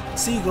seagull.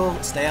 Seagull,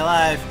 stay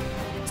alive.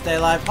 Stay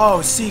alive.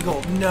 Oh,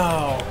 seagull.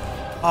 No.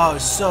 Oh,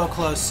 so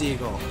close,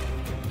 seagull.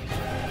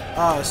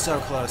 Oh, so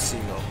close,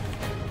 seagull.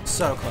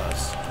 So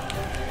close.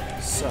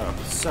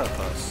 So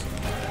close.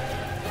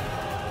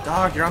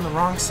 Dog, you're on the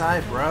wrong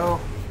side, bro.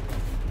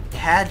 You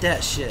had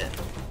that shit.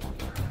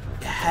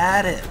 You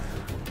had it.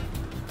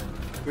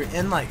 You're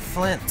in like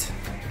Flint.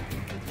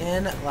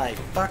 In like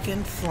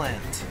fucking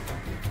Flint.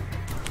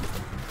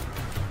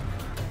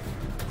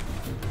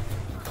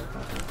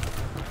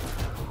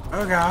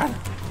 Oh god.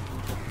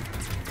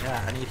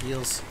 Yeah, I need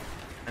heals.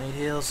 I need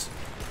heals.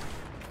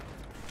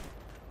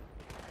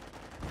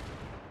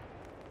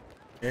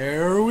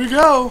 Here we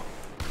go.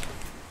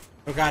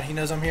 Oh god, he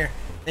knows I'm here.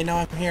 They know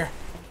I'm here.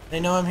 They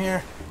know I'm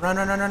here. Run,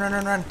 run, run, run, run,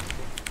 run, run.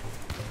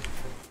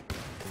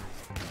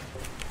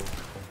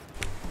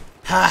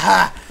 Ha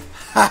ha!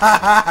 Ha ha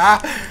ha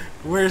ha!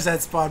 Where's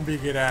that spawn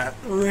beacon at?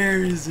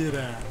 Where is it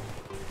at?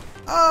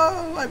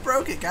 Oh, I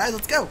broke it, guys.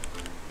 Let's go.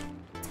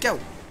 Let's go.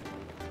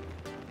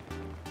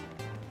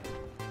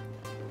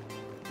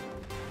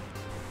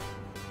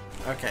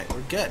 Okay,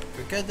 we're good.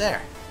 We're good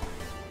there.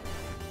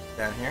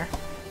 Down here.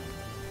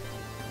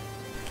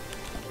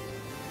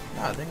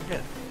 No, I think we're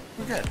good.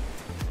 We're good.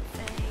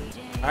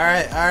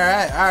 Alright,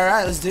 alright,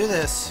 alright. Let's do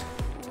this.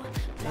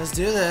 Let's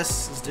do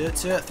this. Let's do it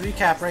to it. 3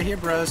 cap right here,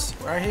 bros.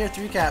 Right here,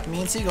 3 cap.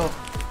 Me and Seagull.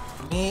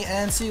 Me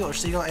and Seagull. Or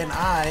Seagull and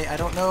I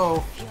don't know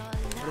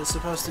what it's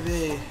supposed to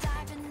be.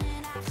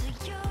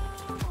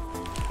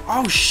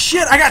 Oh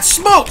shit! I got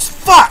smokes!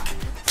 Fuck!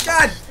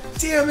 God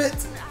damn it!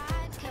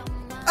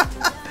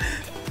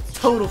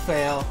 Total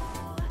fail.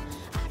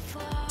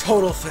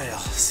 Total fail.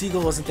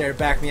 Seagull wasn't there to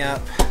back me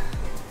up.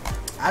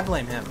 I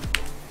blame him.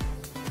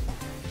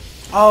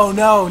 Oh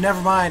no, never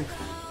mind.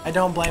 I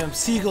don't blame him.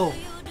 Seagull,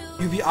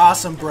 you be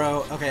awesome,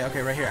 bro. Okay,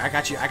 okay, right here. I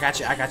got you, I got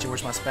you, I got you.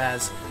 Where's my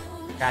SPAS?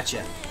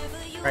 Gotcha.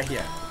 Right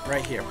here,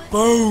 right here.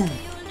 Boom!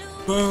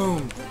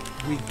 Boom!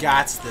 We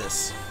got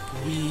this.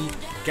 We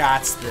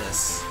got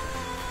this.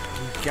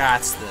 We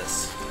got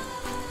this.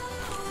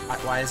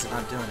 Why is it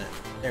not doing it?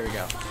 There we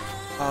go.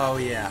 Oh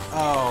yeah.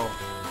 Oh,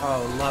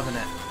 loving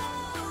it.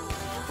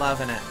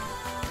 Loving it.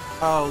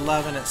 Oh,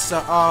 loving it.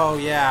 So, oh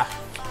yeah.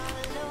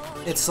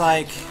 It's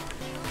like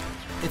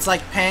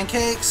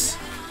pancakes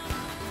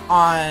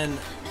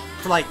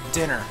for like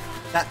dinner.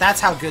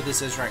 That's how good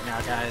this is right now,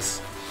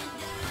 guys.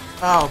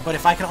 Oh, but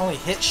if I can only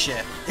hit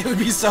shit, it would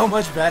be so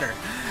much better.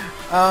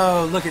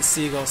 Oh, look at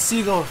Seagull.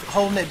 Seagull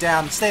holding it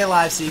down. Stay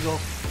alive, Seagull.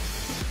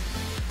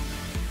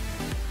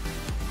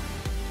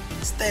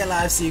 Stay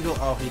alive, Seagull.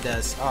 Oh, he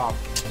does. Oh,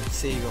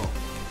 Seagull.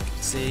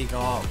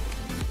 Seagull.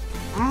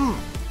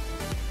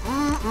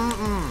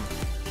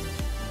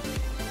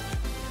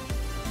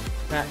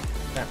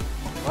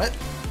 What?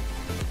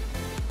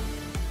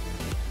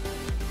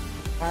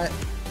 What?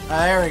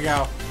 There we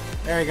go.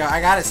 There we go.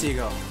 I got it,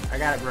 Seagull. I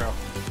got it, bro.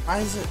 Why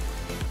is it?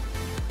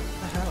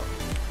 What the hell?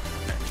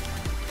 Okay.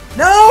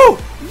 No!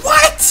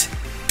 What?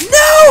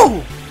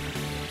 No!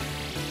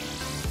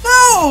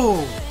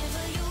 No!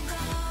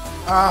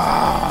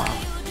 Ah.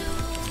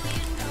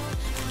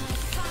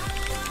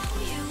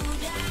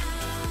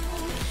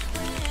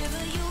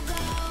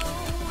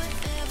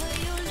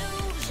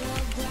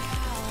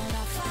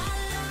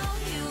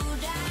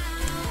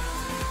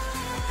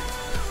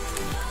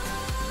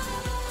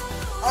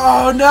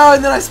 Oh no,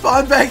 and then I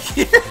spawned back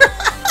here.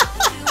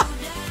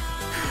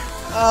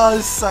 Oh,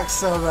 this sucks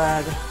so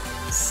bad.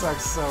 This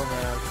sucks so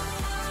bad.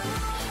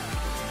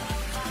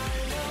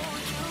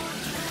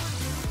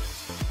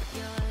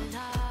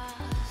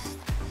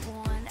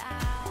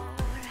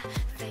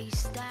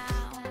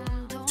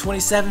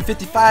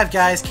 27:55,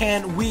 guys.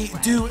 Can we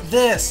do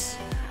this?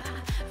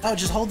 Oh,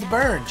 just hold the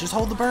burn. Just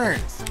hold the burn.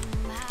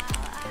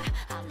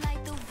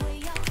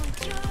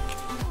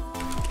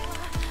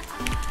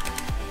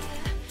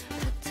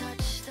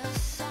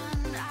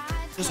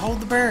 Just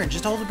hold the burn.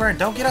 Just hold the burn.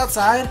 Don't get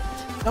outside.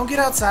 Don't get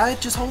outside.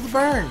 Just hold the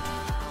burn.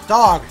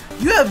 Dog,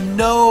 you have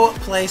no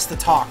place to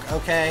talk,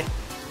 okay?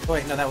 Oh,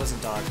 wait, no, that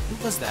wasn't Dog.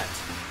 Who was that?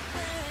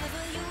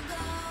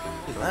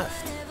 He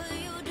left.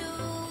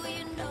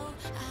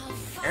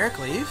 Eric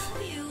leave?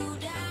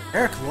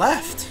 Eric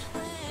left.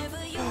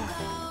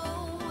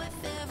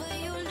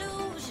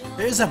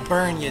 There's a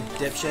burn, you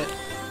dipshit.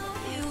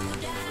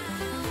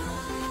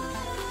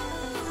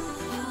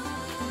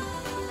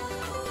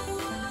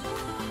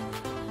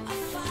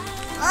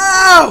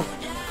 Oh!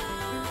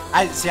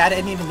 I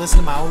didn't even listen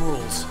to my own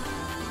rules.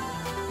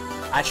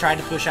 I tried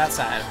to push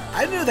outside.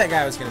 I knew that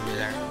guy was gonna be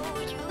there.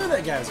 I knew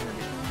that guy was gonna be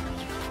there.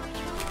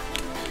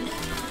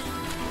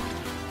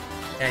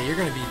 Yeah, you're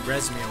gonna be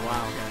res me a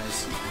while,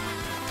 guys.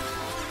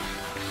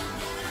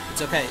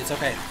 It's okay, it's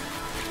okay.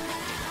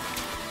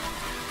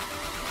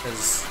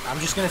 Because I'm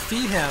just gonna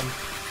feed him.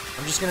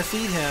 I'm just gonna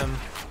feed him.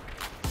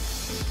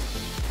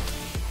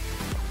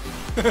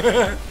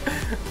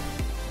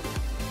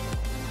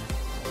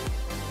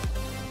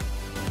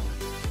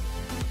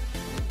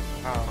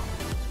 Oh.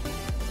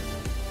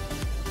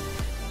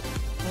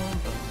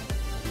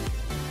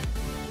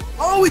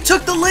 Oh, we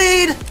took the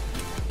lead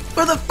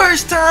for the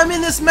first time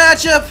in this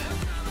matchup.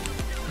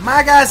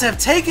 My guys have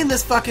taken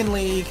this fucking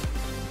league.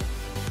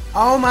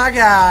 Oh my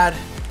god.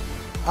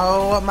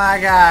 Oh my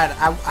god.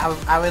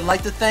 I would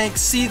like to thank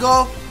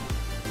Seagull,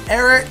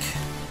 Eric,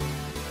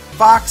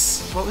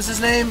 Fox, what was his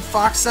name?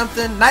 Fox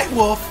something?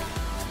 Nightwolf.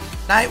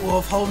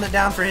 Nightwolf holding it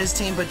down for his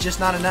team, but just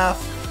not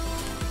enough.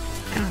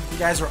 You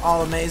guys were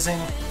all amazing.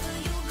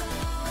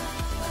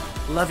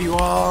 Love you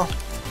all.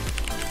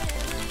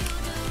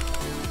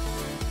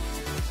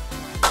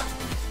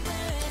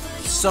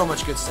 So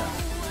much good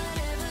stuff.